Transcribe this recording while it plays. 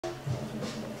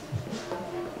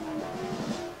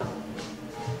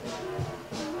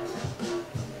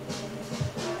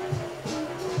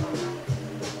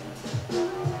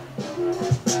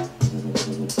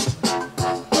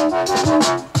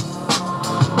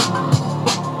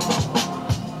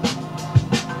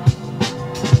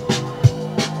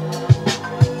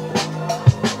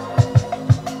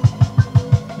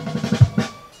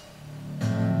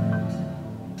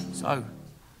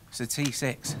So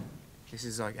T6, this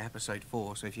is like episode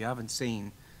 4, so if you haven't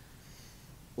seen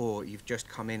or you've just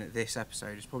come in at this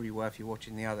episode, it's probably worth you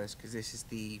watching the others, because this is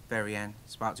the very end.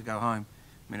 It's about to go home.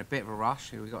 I'm in a bit of a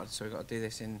rush, so we've got to do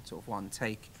this in sort of one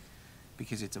take,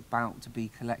 because it's about to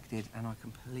be collected and I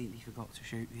completely forgot to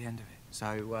shoot the end of it.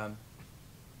 So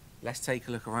let's take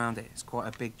a look around it. It's quite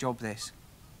a big job, this,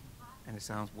 and it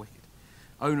sounds wicked.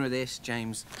 Owner of this,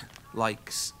 James,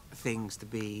 likes things to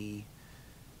be,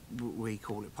 we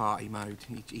call it party mode.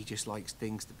 He just likes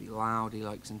things to be loud. He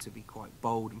likes them to be quite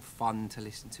bold and fun to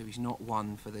listen to. He's not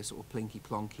one for the sort of plinky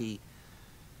plonky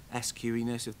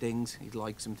SQiness of things. He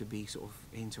likes them to be sort of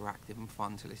interactive and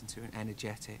fun to listen to and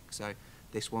energetic. So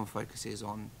this one focuses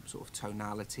on sort of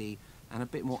tonality and a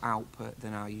bit more output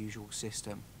than our usual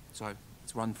system. So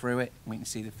let's run through it and we can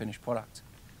see the finished product.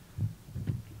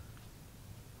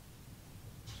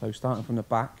 So starting from the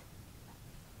back,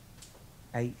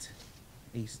 8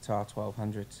 Easter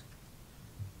 1200s.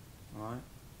 Alright.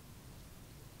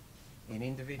 In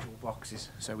individual boxes,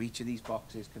 so each of these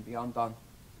boxes can be undone.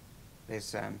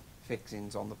 There's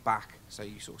fixings on the back, so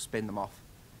you sort of spin them off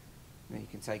and then you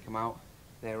can take them out.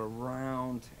 They're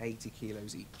around 80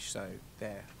 kilos each, so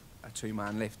they're a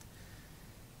 2-man lift,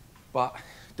 but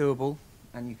doable,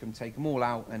 and you can take them all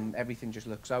out and everything just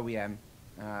looks OEM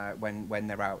when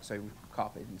they're out. So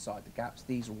carpet inside the gaps.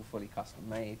 These are all fully custom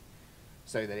made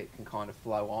so that it can kind of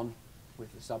flow on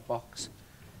with the sub box.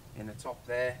 In the top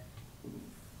there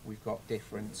we've got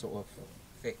different sort of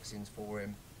fixings for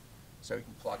him, so we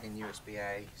can plug in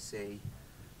USB-A, C,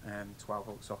 12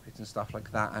 volt sockets and stuff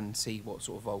like that, and see what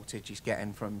sort of voltage he's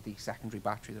getting from the secondary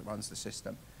battery that runs the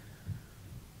system.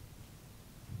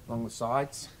 Along the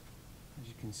sides, as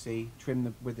you can see,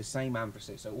 trimmed with the same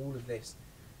anthracite. So all of this,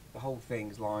 the whole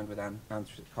thing is lined with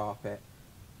anthracite carpet.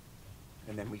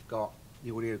 And then we've got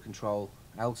the audio control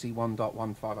LC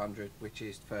 1.1500, which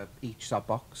is for each sub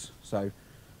box. So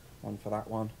one for that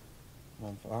one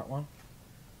for that one.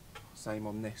 Same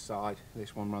on this side.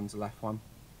 This one runs the left one.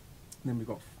 And then we've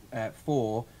got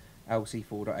 4 LC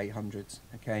 4.800s.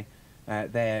 Okay,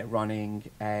 they're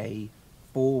running a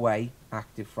 4-way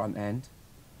active front end,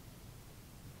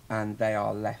 and they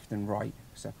are left and right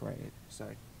separated. So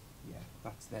yeah,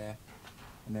 that's there.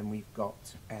 And then we've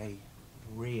got a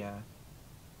rear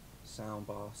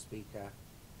soundbar speaker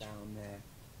down there,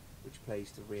 which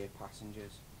plays to rear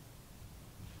passengers.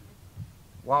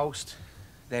 Whilst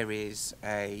there is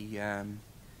an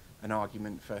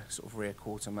argument for sort of rear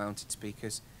quarter mounted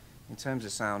speakers, in terms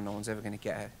of sound, no one's ever going to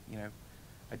get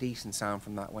a decent sound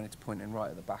from that when it's pointing right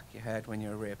at the back of your head when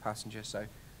you're a rear passenger. So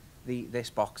this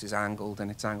box is angled, and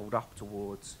it's angled up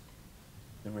towards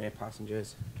the rear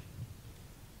passengers,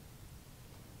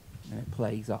 and it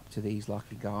plays up to these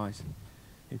lucky guys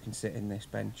who can sit in this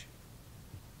bench.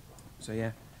 So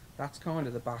yeah, that's kind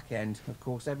of the back end. Of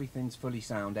course, everything's fully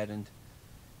sound deadened.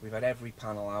 We've had every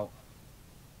panel out.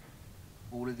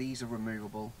 All of these are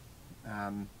removable,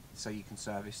 so you can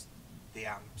service the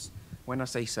amps. When I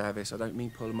say service, I don't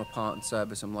mean pull them apart and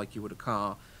service them like you would a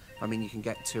car. I mean, you can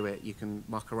get to it, you can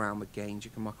muck around with gains,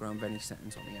 you can muck around with any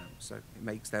settings on the amps, so it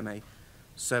makes them a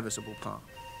serviceable part.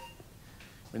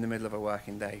 We're in the middle of a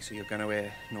working day, so you're going to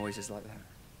hear noises like that.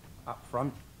 Up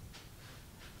front,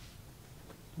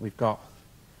 we've got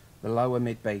the lower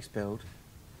mid-bass build.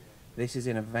 This is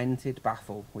in a vented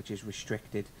baffle, which is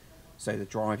restricted, so the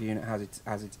drive unit has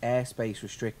its airspace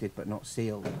restricted but not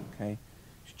sealed. Okay,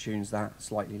 which tunes that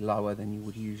slightly lower than you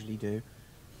would usually do.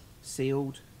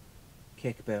 Sealed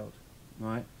kick build,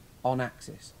 right, on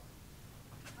axis.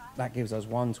 That gives us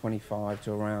 125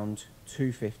 to around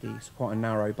 250. It's quite a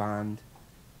narrow band.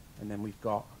 And then we've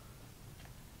got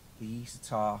the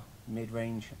Easter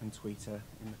mid-range and tweeter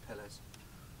in the pillars.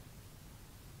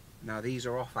 Now these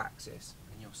are off axis,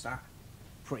 and you're sat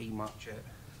pretty much at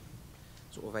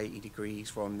sort of 80 degrees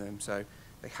from them, so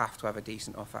they have to have a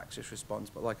decent off axis response.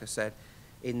 But like I said,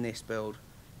 in this build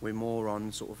we're more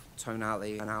on sort of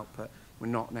tonality and output. We're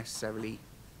not necessarily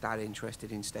that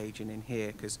interested in staging in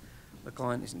here, because the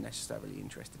client isn't necessarily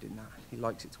interested in that. He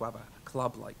likes it to have a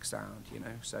club-like sound, you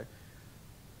know. So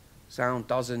sound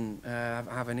doesn't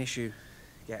have an issue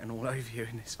getting all over you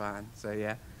in this van. So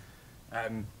yeah,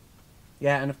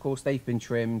 yeah, and of course they've been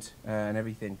trimmed and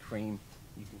everything cream.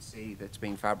 You can see that's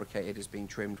been fabricated has been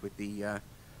trimmed with the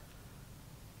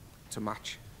to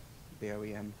match the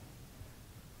OEM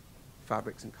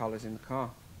fabrics and colours in the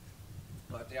car.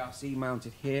 But the RC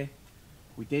mounted here.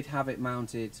 We did have it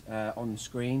mounted on the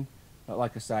screen, but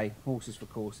like I say, horses for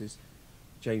courses.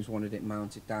 James wanted it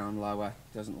mounted down lower,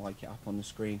 doesn't like it up on the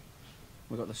screen.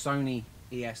 We've got the Sony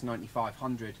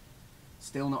ES9500,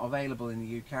 still not available in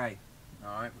the UK.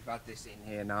 Alright, we've had this in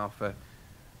here now for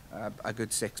a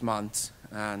good 6 months,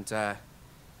 and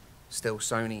still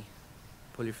Sony,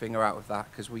 pull your finger out with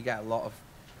that, because we get a lot of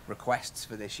requests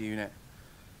for this unit.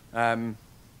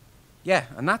 Yeah,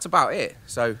 and that's about it.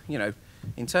 So, you know,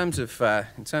 in terms of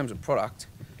product,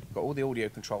 we've got all the audio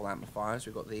control amplifiers.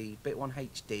 We've got the Bit1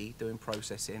 HD doing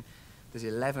processing. There's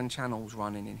 11 channels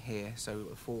running in here, so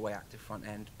a 4-way active front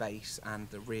end, bass, and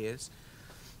the rears.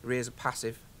 The rears are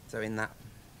passive, so in that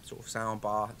sort of sound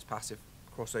bar, it's passive.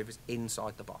 Crossovers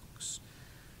inside the box,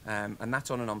 and that's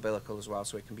on an umbilical as well,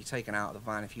 so it can be taken out of the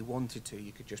van if you wanted to.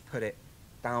 You could just put it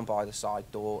down by the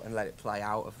side door and let it play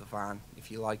out of the van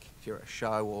if you like, if you're at a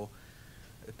show or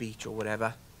at the beach or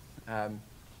whatever.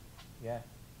 Yeah,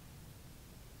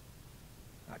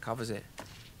 that covers it.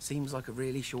 Seems like a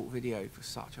really short video for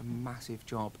such a massive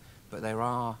job, but there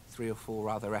are 3 or 4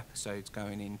 other episodes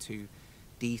going into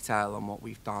detail on what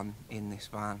we've done in this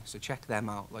van, so check them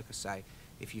out. Like I say,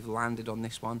 if you've landed on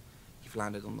this one, you've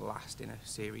landed on the last in a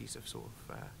series of sort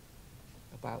of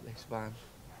about this van.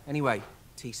 Anyway,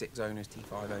 T6 owners,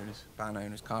 T5 owners, van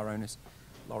owners, car owners,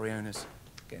 lorry owners,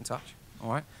 get in touch.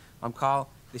 Alright, I'm Carl,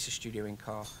 this is Studio in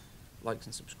Car. Likes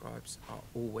and subscribes are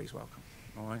always welcome.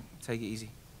 Alright, take it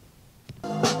easy.